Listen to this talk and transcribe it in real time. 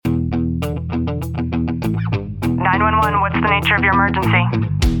the nature of your emergency?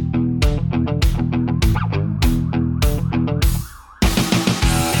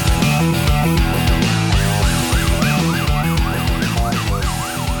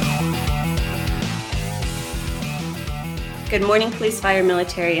 Good morning, police, fire,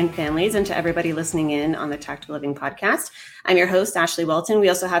 military, and families, and to everybody listening in on the Tactical Living podcast. I'm your host, Ashley Welton. We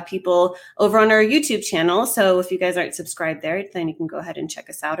also have people over on our YouTube channel, so if you guys aren't subscribed there, then you can go ahead and check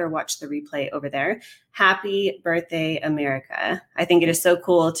us out or watch the replay over there. Happy birthday, America. I think it is so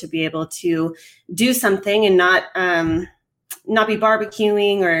cool to be able to do something and not be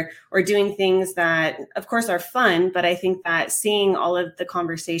barbecuing or doing things that, of course, are fun, but I think that seeing all of the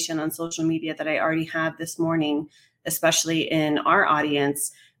conversation on social media that I already have this morning, especially in our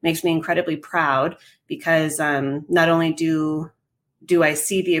audience, makes me incredibly proud because not only do I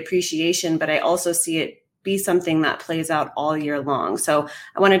see the appreciation, but I also see it be something that plays out all year long. So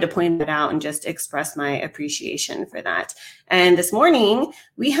I wanted to point it out and just express my appreciation for that. And this morning,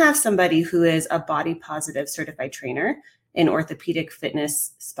 we have somebody who is a body positive certified trainer, an orthopedic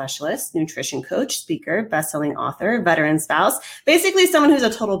fitness specialist, nutrition coach, speaker, best-selling author, veteran spouse, basically someone who's a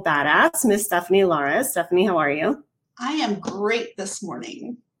total badass, Miss Stephanie Lueras. Stephanie, how are you? I am great this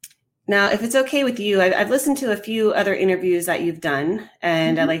morning. Now, if it's okay with you, I've listened to a few other interviews that you've done,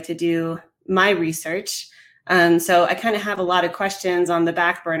 and I like to do my research. So I kind of have a lot of questions on the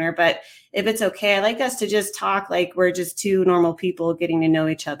back burner, but if it's okay, I'd like us to just talk like we're just two normal people getting to know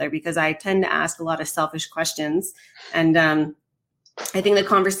each other, because I tend to ask a lot of selfish questions. And I think the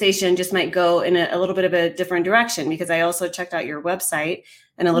conversation just might go in a little bit of a different direction, because I also checked out your website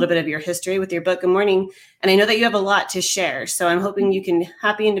and a little bit of your history with your book, Good Morning. And I know that you have a lot to share. So I'm hoping you can,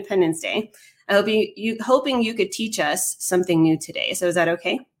 happy Independence Day. I hope hoping you could teach us something new today. So is that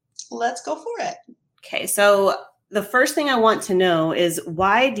okay? Let's go for it. Okay. So the first thing I want to know is,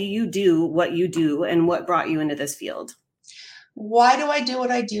 why do you do what you do, and what brought you into this field? Why do I do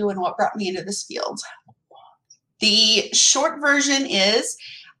what I do, and what brought me into this field? The short version is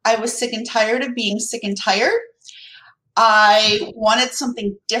I was sick and tired of being sick and tired. I wanted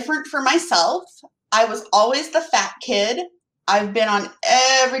something different for myself. I was always the fat kid. I've been on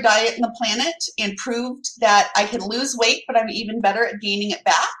every diet in the planet and proved that I can lose weight, but I'm even better at gaining it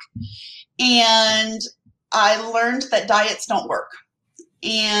back. And I learned that diets don't work.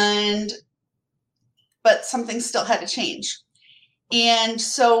 But something still had to change. And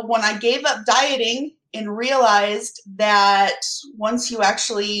so when I gave up dieting and realized that once you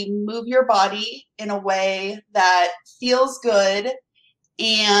actually move your body in a way that feels good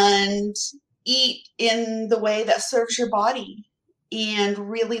and eat in the way that serves your body and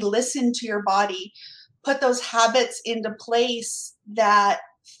really listen to your body, put those habits into place that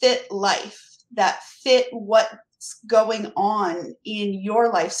fit life, that fit what's going on in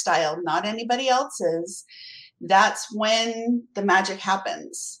your lifestyle, not anybody else's, that's when the magic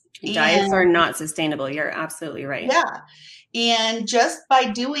happens. Diets are not sustainable. You're absolutely right. Yeah. And just by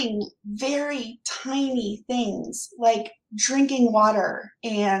doing very tiny things like drinking water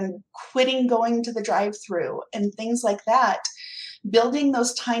and quitting going to the drive-through and things like that, building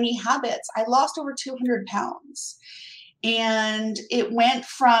those tiny habits, I lost over 200 pounds. And it went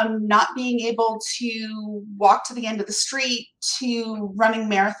from not being able to walk to the end of the street to running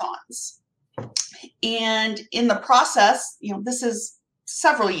marathons. And in the process, this is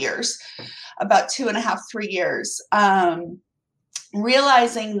several years, about 2.5, 3 years,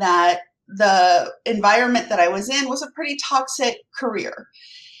 realizing that the environment that I was in was a pretty toxic career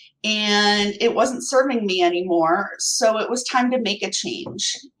and it wasn't serving me anymore. So it was time to make a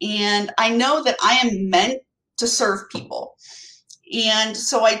change. And I know that I am meant to serve people. And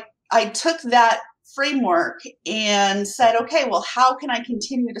so I took that framework and said, okay, well, how can I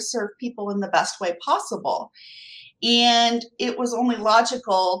continue to serve people in the best way possible? And it was only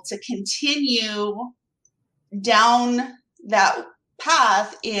logical to continue down that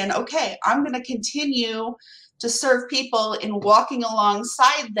path in, okay, I'm going to continue to serve people in walking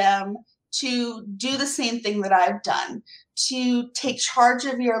alongside them to do the same thing that I've done, to take charge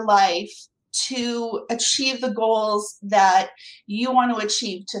of your life, to achieve the goals that you want to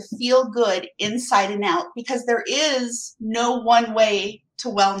achieve, to feel good inside and out, because there is no one way to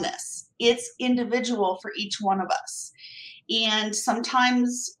wellness. It's individual for each one of us. And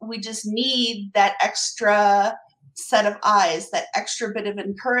sometimes we just need that extra set of eyes, that extra bit of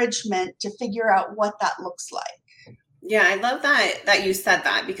encouragement to figure out what that looks like. Yeah, I love that you said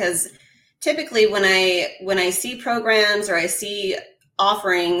that, because typically when I see programs or I see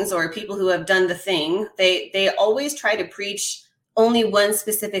offerings or people who have done the thing, they always try to preach only one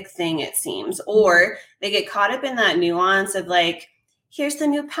specific thing, it seems, or they get caught up in that nuance of like, here's the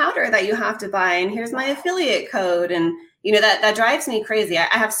new powder that you have to buy, and here's my affiliate code. And, that drives me crazy. I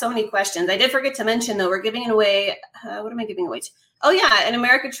have so many questions. I did forget to mention, though, we're giving away, what am I giving away to? Oh, yeah, an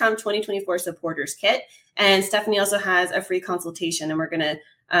America Trump 2024 supporters kit. And Stephanie also has a free consultation, and we're going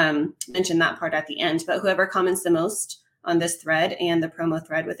to mention that part at the end. But whoever comments the most on this thread and the promo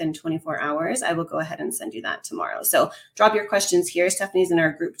thread within 24 hours, I will go ahead and send you that tomorrow. So drop your questions here. Stephanie's in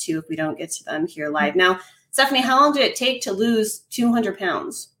our group too if we don't get to them here live. Now, Stephanie, how long did it take to lose 200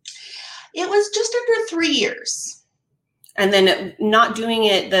 pounds? It was just under 3 years. And then not doing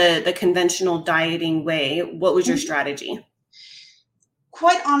it the conventional dieting way, what was your strategy?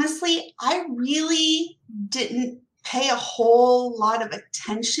 Quite honestly, I really didn't pay a whole lot of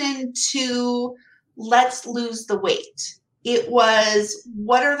attention to let's lose the weight. It was,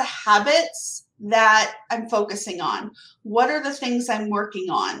 what are the habits that I'm focusing on? What are the things I'm working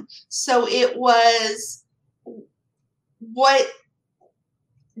on? So it was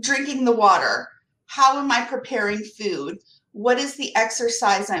drinking the water. How am I preparing food? What is the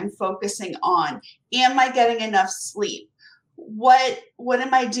exercise I'm focusing on? Am I getting enough sleep? What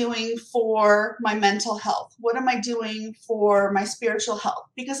am I doing for my mental health? What am I doing for my spiritual health?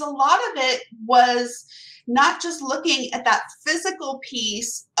 Because a lot of it was not just looking at that physical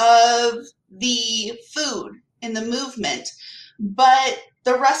piece of the food and the movement, but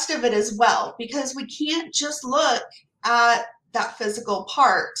the rest of it as well, because we can't just look at that physical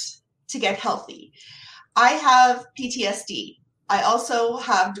part to get healthy. I have PTSD. I also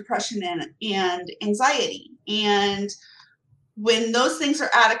have depression and anxiety. And when those things are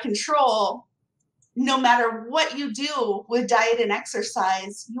out of control, no matter what you do with diet and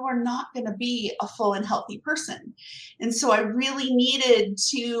exercise, you are not going to be a full and healthy person. And so I really needed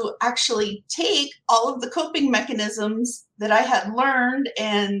to actually take all of the coping mechanisms that I had learned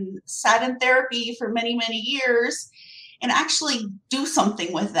and sat in therapy for many, many years and actually do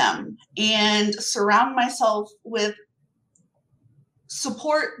something with them and surround myself with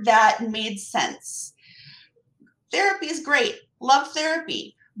support that made sense. Therapy is great. Love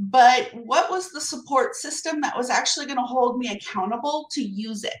therapy. But what was the support system that was actually going to hold me accountable to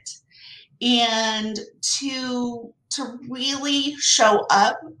use it and to really show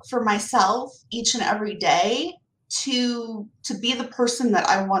up for myself each and every day to be the person that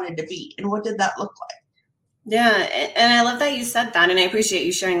I wanted to be? And what did that look like? Yeah, and I love that you said that, and I appreciate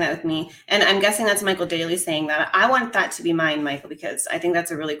you sharing that with me. And I'm guessing that's Michael Daly saying that. I want that to be mine, Michael, because I think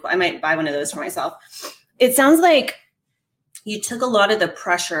that's a really cool. I might buy one of those for myself. It sounds like you took a lot of the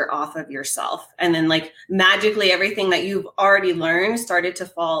pressure off of yourself, and then like magically everything that you've already learned started to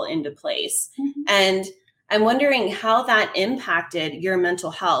fall into place. Mm-hmm. And I'm wondering how that impacted your mental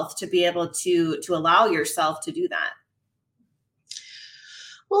health to be able to allow yourself to do that.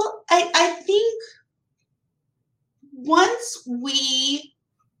 Well, I think once we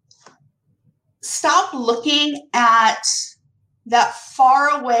stop looking at that far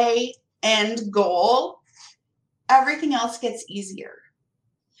away end goal, everything else gets easier.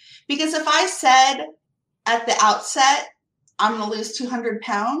 Because if I said at the outset, I'm going to lose 200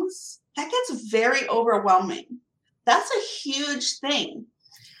 pounds, that gets very overwhelming. That's a huge thing.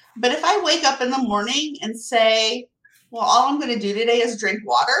 But if I wake up in the morning and say, well, all I'm going to do today is drink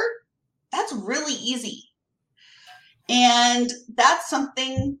water, that's really easy. And that's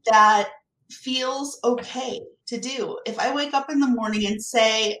something that feels okay to do. If I wake up in the morning and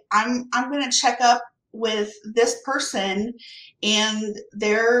say, I'm going to check up with this person and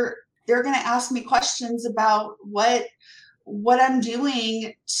they're going to ask me questions about what I'm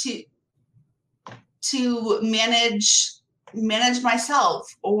doing to manage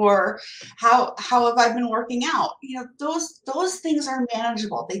myself, or how have I been working out? Those things are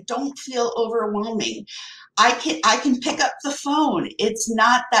manageable. They don't feel overwhelming. I can pick up the phone. It's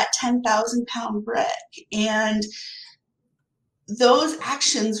not that 10,000 pound brick. And those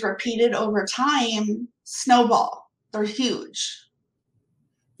actions repeated over time snowball. They're huge.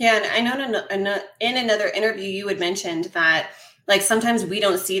 Yeah. And I know in another interview, you had mentioned that like sometimes we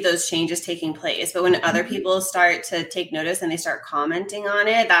don't see those changes taking place, but when other people start to take notice and they start commenting on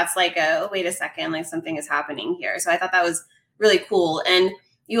it, that's like, oh, wait a second, like something is happening here. So I thought that was really cool. And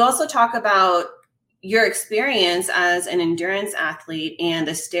you also talk about your experience as an endurance athlete and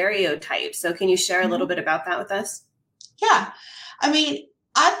the stereotypes. So can you share a little bit about that with us? Yeah. I mean,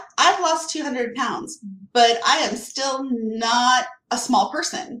 I've lost 200 pounds, but I am still not a small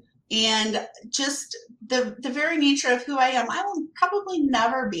person. And just the very nature of who I am, I will probably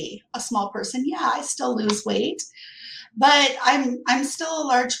never be a small person. Yeah, I still lose weight, but I'm still a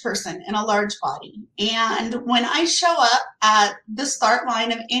large person in a large body. And when I show up at the start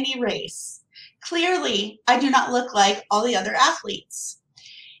line of any race, clearly I do not look like all the other athletes.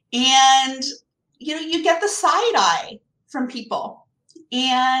 And, you get the side eye from people.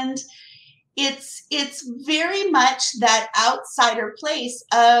 And it's very much that outsider place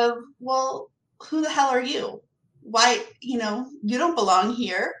of, well, who the hell are you? Why, you don't belong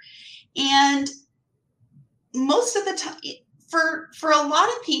here. And most of the time, for a lot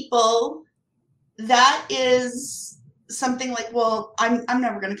of people, that is something like, well, I'm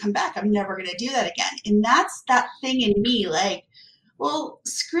never going to come back. I'm never going to do that again. And that's that thing in me, like, well,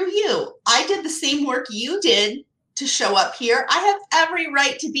 screw you. I did the same work you did to show up here. I have every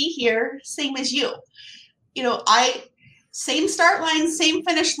right to be here, same as you. Same start line, same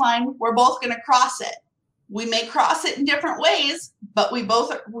finish line. We're both going to cross it. We may cross it in different ways, but we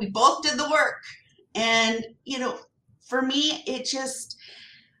both did the work. And, for me, it just,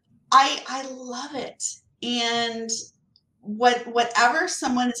 I love it. And whatever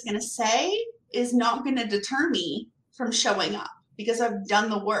someone is going to say is not going to deter me from showing up, because I've done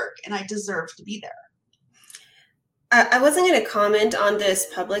the work and I deserve to be there. I wasn't going to comment on this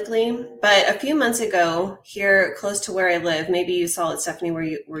publicly, but a few months ago, here close to where I live, maybe you saw it, Stephanie,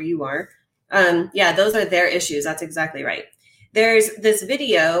 where you are. Yeah, those are their issues. That's exactly right. There's this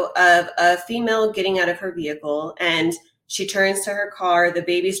video of a female getting out of her vehicle, and she turns to her car. The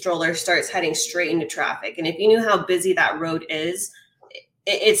baby stroller starts heading straight into traffic. And if you knew how busy that road is,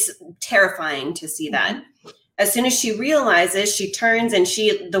 it's terrifying to see that. As soon as she realizes, she turns, and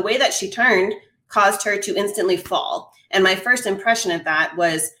the way that she turned caused her to instantly fall. And my first impression of that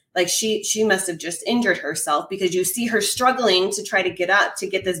was like, she must have just injured herself, because you see her struggling to try to get up to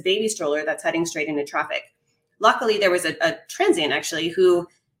get this baby stroller that's heading straight into traffic. Luckily, there was a transient actually who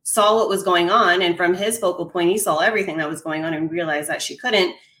saw what was going on. And from his focal point, he saw everything that was going on and realized that she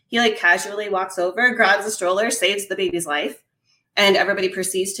couldn't. He like casually walks over, grabs the stroller, saves the baby's life. And everybody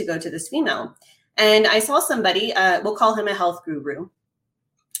proceeds to go to this female. And I saw somebody, we'll call him a health guru.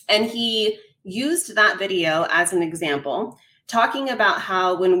 And he used that video as an example, talking about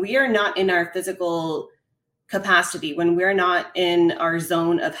how when we are not in our physical capacity, when we're not in our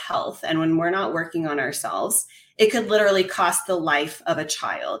zone of health, and when we're not working on ourselves, it could literally cost the life of a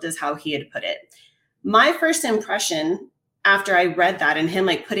child, is how he had put it. My first impression after I read that and him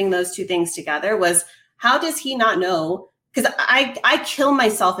like putting those two things together was, how does he not know? Because I kill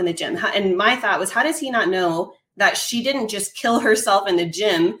myself in the gym. And my thought was, how does he not know that she didn't just kill herself in the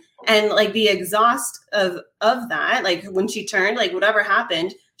gym? And like the exhaust of that, like when she turned, like whatever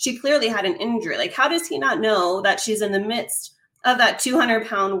happened, she clearly had an injury. Like, how does he not know that she's in the midst of that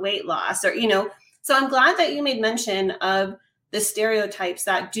 200-pound weight loss? Or, so I'm glad that you made mention of the stereotypes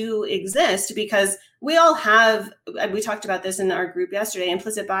that do exist, because we all have, we talked about this in our group yesterday,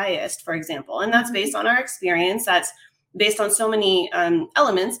 implicit bias, for example, and that's based on our experience. That's based on so many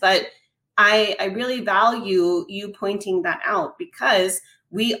elements, but I really value you pointing that out, because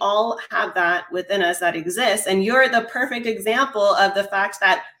we all have that within us that exists. And you're the perfect example of the fact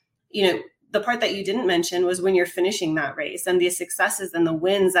that, the part that you didn't mention was when you're finishing that race and the successes and the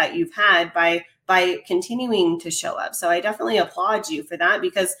wins that you've had by continuing to show up. So I definitely applaud you for that,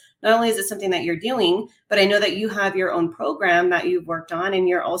 because not only is it something that you're doing, but I know that you have your own program that you've worked on, and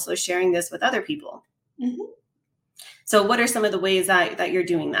you're also sharing this with other people. Mm-hmm. So what are some of the ways that you're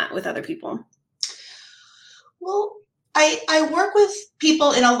doing that with other people? Well, I work with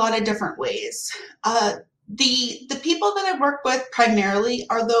people in a lot of different ways. The people that I work with primarily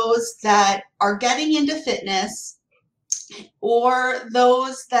are those that are getting into fitness, or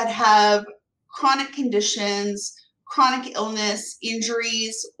those that have chronic conditions, chronic illness,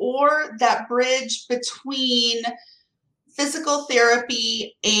 injuries, or that bridge between physical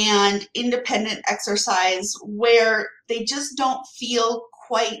therapy and independent exercise, where they just don't feel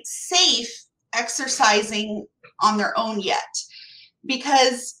quite safe exercising on their own yet,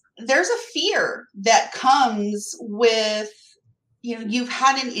 because there's a fear that comes with, you've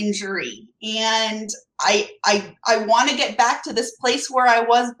had an injury, and I want to get back to this place where I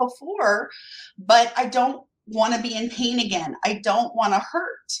was before, but I don't want to be in pain again. I don't want to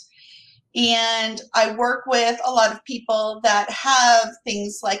hurt. And I work with a lot of people that have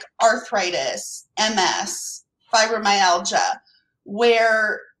things like arthritis, MS, fibromyalgia,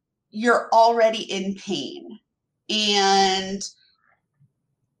 where you're already in pain. And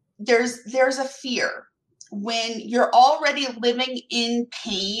there's a fear when you're already living in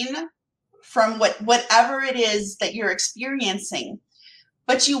pain from whatever it is that you're experiencing,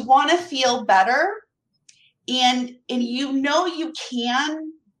 but you want to feel better, and you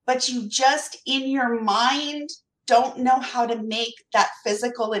can, but you just in your mind don't know how to make that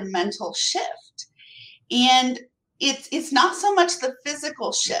physical and mental shift. And it's not so much the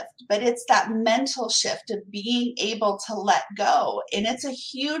physical shift, but it's that mental shift of being able to let go. And it's a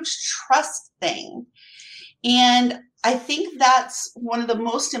huge trust thing. And I think that's one of the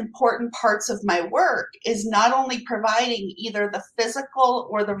most important parts of my work, is not only providing either the physical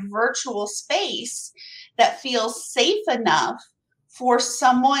or the virtual space that feels safe enough for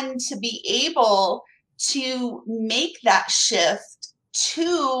someone to be able to make that shift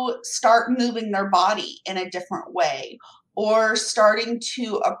to start moving their body in a different way, or starting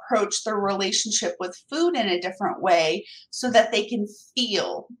to approach their relationship with food in a different way so that they can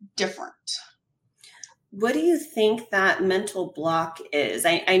feel different. What do you think that mental block is?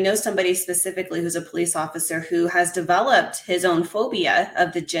 I know somebody specifically who's a police officer who has developed his own phobia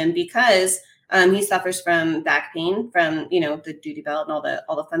of the gym because he suffers from back pain from, the duty belt and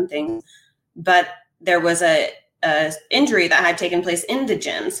all the fun things. But there was a injury that had taken place in the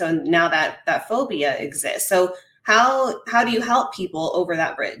gym. So now that phobia exists. So how do you help people over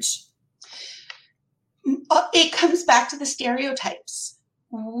that bridge? It comes back to the stereotypes.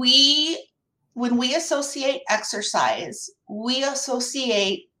 When we associate exercise, we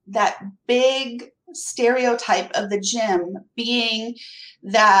associate that big stereotype of the gym being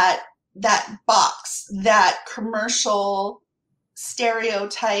that box, that commercial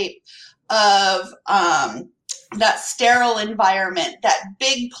stereotype of that sterile environment, that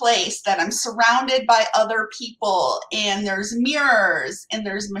big place that I'm surrounded by other people, and there's mirrors and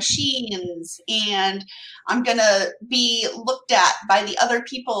there's machines, and I'm going to be looked at by the other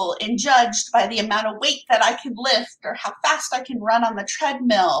people and judged by the amount of weight that I can lift or how fast I can run on the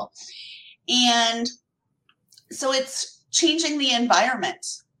treadmill. And so it's changing the environment.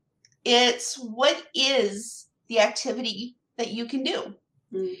 It's what is the activity that you can do.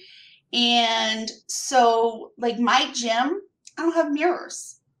 Mm. And so, like my gym, I don't have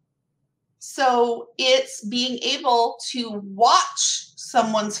mirrors. So it's being able to watch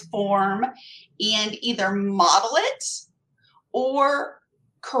someone's form and either model it or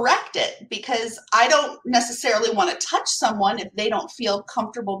correct it, because I don't necessarily want to touch someone if they don't feel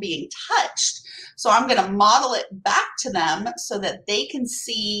comfortable being touched. So I'm going to model it back to them so that they can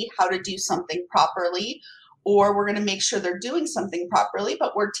see how to do something properly, or we're going to make sure they're doing something properly,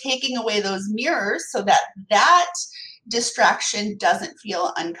 but we're taking away those mirrors so that distraction doesn't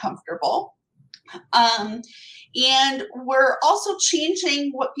feel uncomfortable. And we're also changing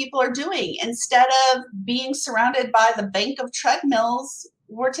what people are doing. Instead of being surrounded by the bank of treadmills,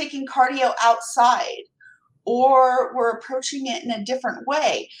 we're taking cardio outside, or we're approaching it in a different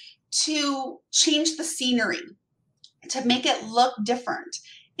way to change the scenery, to make it look different.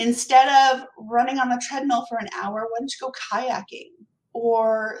 Instead of running on the treadmill for an hour, why don't you go kayaking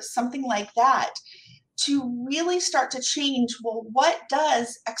or something like that, to really start to change, well, what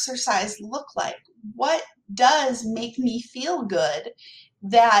does exercise look like? What does make me feel good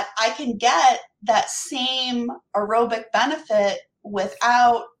that I can get that same aerobic benefit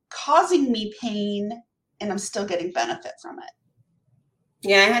without causing me pain, and I'm still getting benefit from it?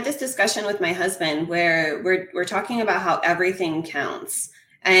 Yeah, I had this discussion with my husband where we're talking about how everything counts.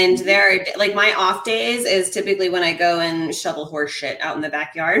 And there, like my off days is typically when I go and shovel horse shit out in the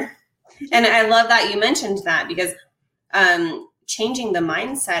backyard. And I love that you mentioned that, because changing the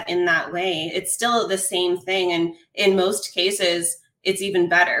mindset in that way, it's still the same thing. And in most cases, it's even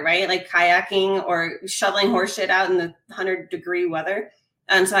better, right? Like kayaking or shoveling horse shit out in the 100-degree weather.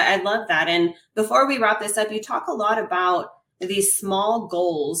 So I love that. And before we wrap this up, you talk a lot about these small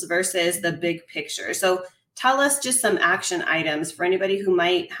goals versus the big picture. So tell us just some action items for anybody who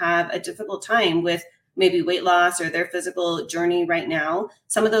might have a difficult time with maybe weight loss or their physical journey right now.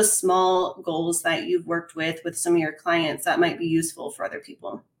 Some of those small goals that you've worked with some of your clients that might be useful for other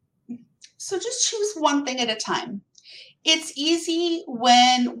people. So just choose one thing at a time. It's easy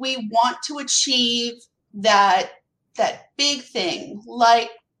when we want to achieve that big thing, like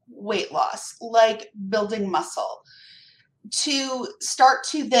weight loss, like building muscle, to start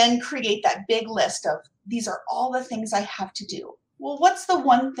to then create that big list of, these are all the things I have to do. Well, what's the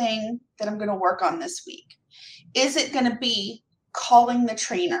one thing that I'm going to work on this week? Is it going to be calling the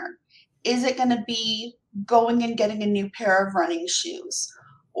trainer? Is it going to be going and getting a new pair of running shoes?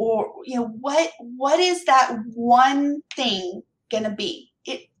 Or, what is that one thing going to be?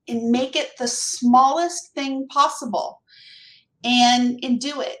 And make it the smallest thing possible, and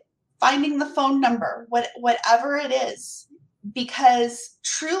do it. Finding the phone number, whatever it is, because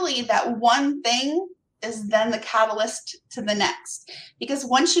truly that one thing is then the catalyst to the next. Because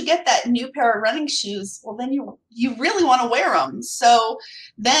once you get that new pair of running shoes, well, then you really want to wear them. So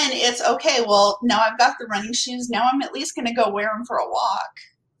then it's okay, well, now I've got the running shoes. Now I'm at least going to go wear them for a walk.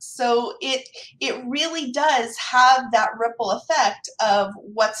 So it really does have that ripple effect of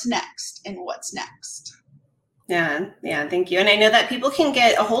what's next and what's next. Yeah, thank you. And I know that people can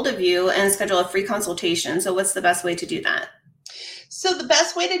get a hold of you and schedule a free consultation. So what's the best way to do that? So the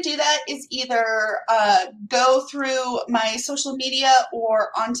best way to do that is either go through my social media or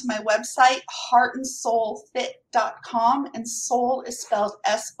onto my website, heartandsoulfit.com, and soul is spelled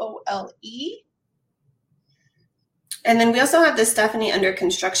SOLE. And then we also have the Stephanie Under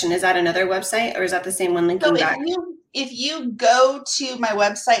Construction. Is that another website, or is that the same one linking back? If you go to my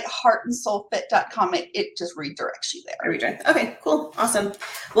website, heartandsoulfit.com, it just redirects you there. Okay, cool. Awesome.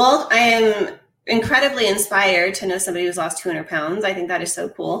 Well, I am incredibly inspired to know somebody who's lost 200 pounds. I think that is so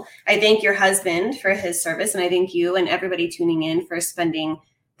cool. I thank your husband for his service, and I thank you and everybody tuning in for spending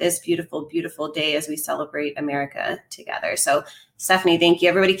this beautiful, beautiful day as we celebrate America together. So Stephanie, thank you.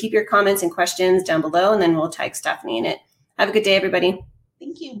 Everybody keep your comments and questions down below, and then we'll tag Stephanie in it. Have a good day, everybody.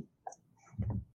 Thank you.